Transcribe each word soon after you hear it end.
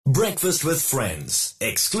Breakfast with Friends,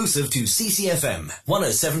 exclusive to CCfm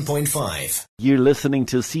 107.5. You're listening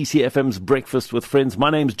to CCFM's Breakfast with Friends. My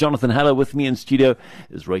name's Jonathan Haller. With me in studio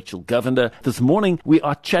is Rachel Govender. This morning, we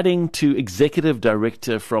are chatting to Executive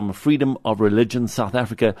Director from Freedom of Religion South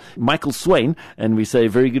Africa, Michael Swain, and we say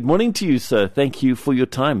very good morning to you, sir. Thank you for your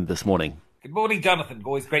time this morning. Good morning, Jonathan.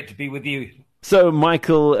 Always great to be with you. So,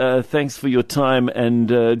 Michael, thanks for your time.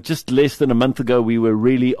 And just less than a month ago, we were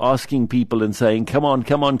really asking people and saying, come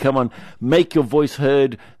on, make your voice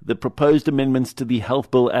heard. The proposed amendments to the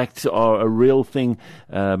Health Bill Act are a real thing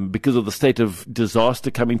because of the state of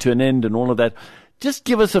disaster coming to an end and all of that. Just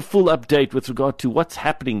give us a full update with regard to what's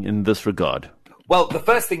happening in this regard. Well, the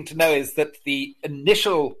first thing to know is that the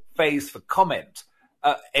initial phase for comment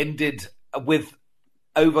ended with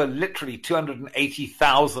over literally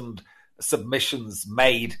 280,000 submissions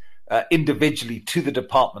made individually to the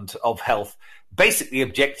Department of Health, basically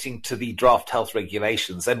objecting to the draft health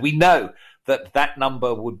regulations. And we know that that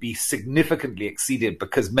number would be significantly exceeded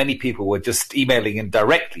because many people were just emailing in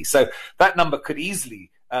directly. So that number could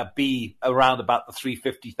easily be around about the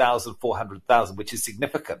 350,000, 400,000, which is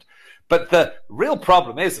significant. But the real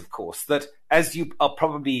problem is, of course, that as you are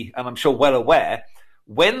probably, and I'm sure well aware,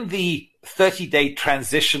 when the 30-day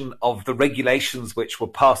transition of the regulations which were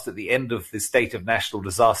passed at the end of the state of national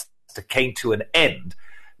disaster came to an end,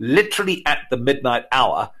 literally at the midnight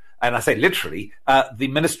hour, and I say literally, the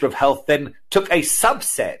Minister of Health then took a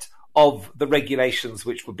subset of the regulations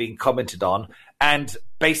which were being commented on and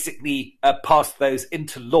basically passed those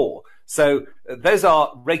into law. So those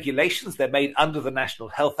are regulations. They're made under the National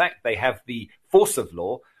Health Act. They have the force of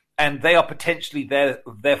law, and they are potentially there,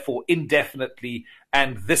 therefore, indefinitely.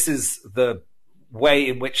 And this is the way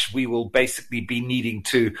in which we will basically be needing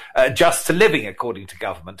to adjust to living, according to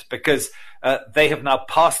government, because they have now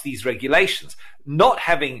passed these regulations, not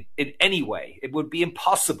having in any way, it would be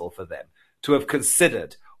impossible for them to have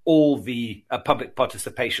considered all the public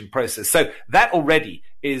participation process. So that already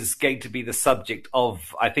is going to be the subject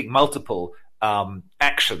of, I think, multiple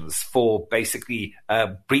actions for basically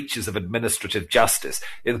breaches of administrative justice.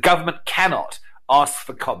 The government cannot ask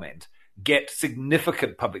for comment, get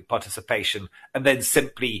significant public participation, and then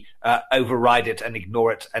simply override it and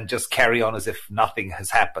ignore it and just carry on as if nothing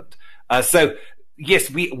has happened. So,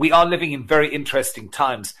 yes, we are living in very interesting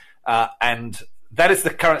times, and that is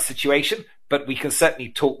the current situation, but we can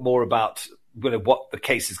certainly talk more about what the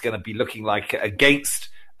case is going to be looking like against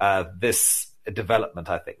this development,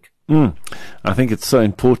 I think. I think it's so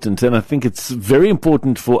important, and I think it's very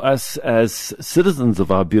important for us as citizens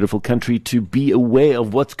of our beautiful country to be aware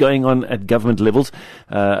of what's going on at government levels.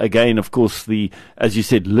 Again, of course, as you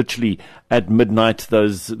said, literally at midnight,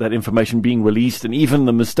 that information being released, and even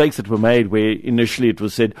the mistakes that were made where initially it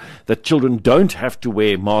was said that children don't have to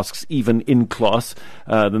wear masks even in class.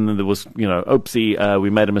 Then there was, oopsie, we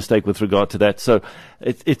made a mistake with regard to that. So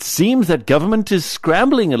it seems that government is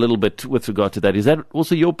scrambling a little bit with regard to that. Is that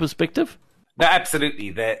also your perspective? No,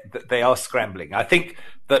 absolutely. They are scrambling. I think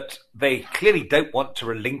that they clearly don't want to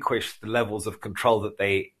relinquish the levels of control that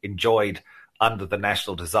they enjoyed under the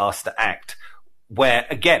National Disaster Act, where,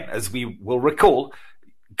 again, as we will recall,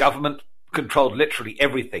 government controlled literally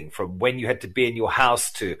everything from when you had to be in your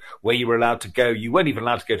house to where you were allowed to go. You weren't even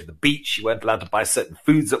allowed to go to the beach. You weren't allowed to buy certain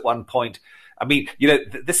foods at one point. I mean,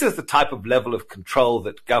 this is the type of level of control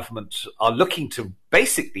that government are looking to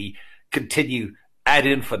basically continue ad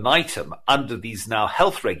infinitum under these now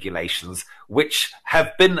health regulations, which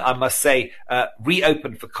have been, I must say,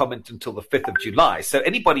 reopened for comment until the 5th of July. So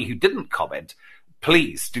anybody who didn't comment,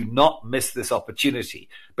 please do not miss this opportunity.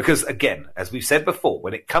 Because again, as we've said before,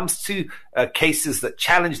 when it comes to cases that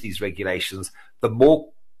challenge these regulations, the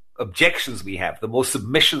more objections we have, the more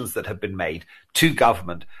submissions that have been made to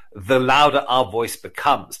government, the louder our voice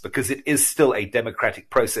becomes, because it is still a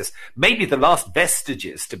democratic process. Maybe the last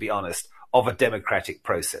vestiges, to be honest, of a democratic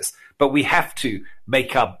process. But we have to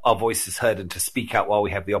make our voices heard and to speak out while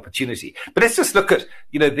we have the opportunity. But let's just look at,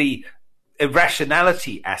 the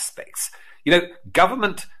irrationality aspects.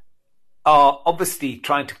 Government are obviously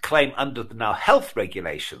trying to claim under the now health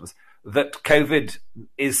regulations that COVID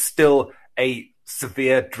is still a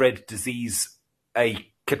severe dread disease, a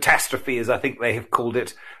catastrophe, as I think they have called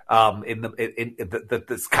it,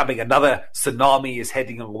 that's coming. Another tsunami is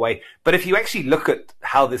heading away. But if you actually look at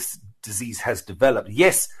how this disease has developed,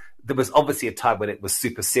 yes, there was obviously a time when it was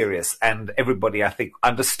super serious, and everybody, I think,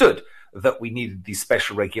 understood that we needed these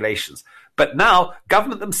special regulations. But now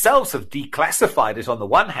government themselves have declassified it on the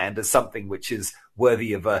one hand as something which is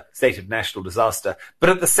worthy of a state of national disaster, but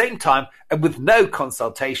at the same time, and with no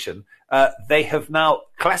consultation, they have now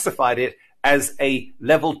classified it as a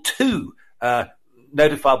level 2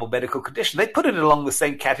 notifiable medical condition. They put it along the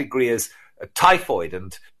same category as typhoid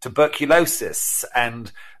and tuberculosis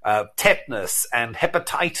and tetanus and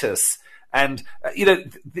hepatitis. And,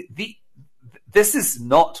 this is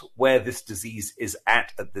not where this disease is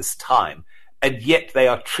at this time. And yet they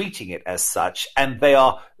are treating it as such, and they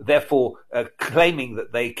are therefore claiming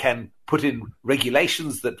that they can put in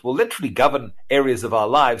regulations that will literally govern areas of our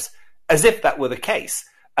lives as if that were the case.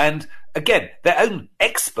 And again, their own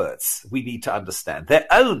experts, we need to understand, their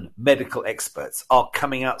own medical experts are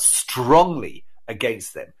coming out strongly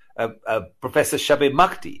against them. Professor Shabir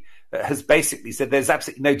Mahdi has basically said there's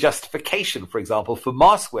absolutely no justification, for example, for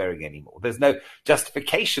mask wearing anymore. There's no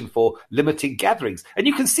justification for limiting gatherings. And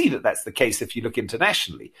you can see that that's the case if you look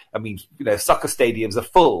internationally. I mean, soccer stadiums are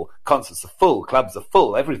full, concerts are full, clubs are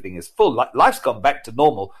full, everything is full. Life's gone back to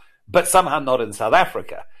normal, but somehow not in South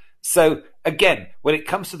Africa. So again, when it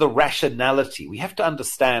comes to the rationality, we have to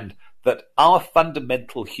understand that our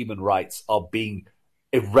fundamental human rights are being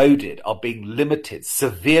eroded, are being limited,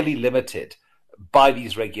 severely limited by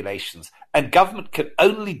these regulations. And government can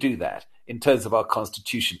only do that in terms of our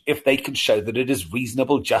constitution if they can show that it is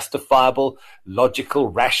reasonable, justifiable, logical,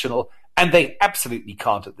 rational, and they absolutely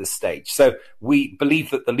can't at this stage. So we believe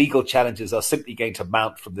that the legal challenges are simply going to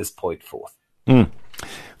mount from this point forth.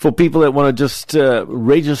 For people that want to just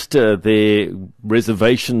register their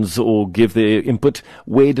reservations or give their input,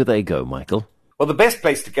 where do they go, Michael? Well, the best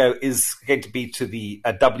place to go is going to be to the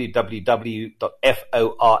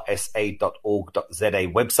www.forsa.org.za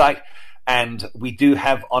website. And we do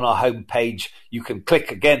have on our homepage, you can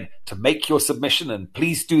click again to make your submission, and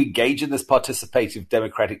please do engage in this participative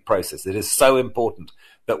democratic process. It is so important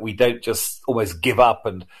that we don't just almost give up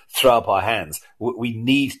and throw up our hands. We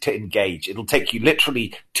need to engage. It'll take you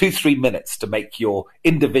literally 2-3 minutes to make your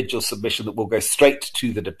individual submission that will go straight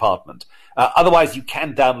to the department. Otherwise, you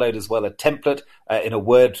can download as well a template in a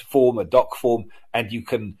Word form, a doc form, and you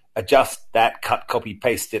can adjust that, cut, copy,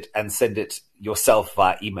 paste it, and send it yourself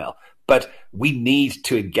via email. But we need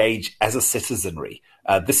to engage as a citizenry.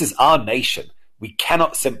 This is our nation. We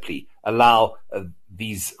cannot simply allow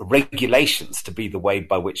these regulations to be the way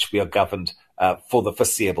by which we are governed for the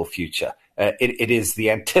foreseeable future. It is the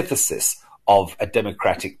antithesis of a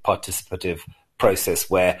democratic participative process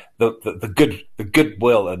where the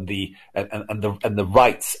goodwill and the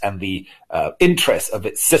rights and the interests of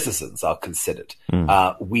its citizens are considered.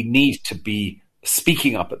 We need to be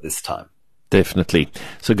speaking up at this time. Definitely.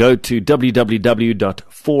 So go to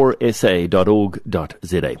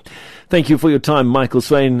www.forsa.org.za. Thank you for your time, Michael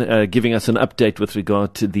Swain, giving us an update with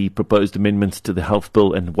regard to the proposed amendments to the health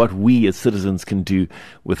bill and what we as citizens can do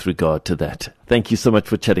with regard to that. Thank you so much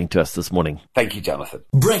for chatting to us this morning. Thank you, Jonathan.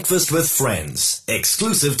 Breakfast with Friends,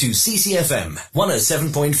 exclusive to CCfm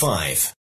 107.5.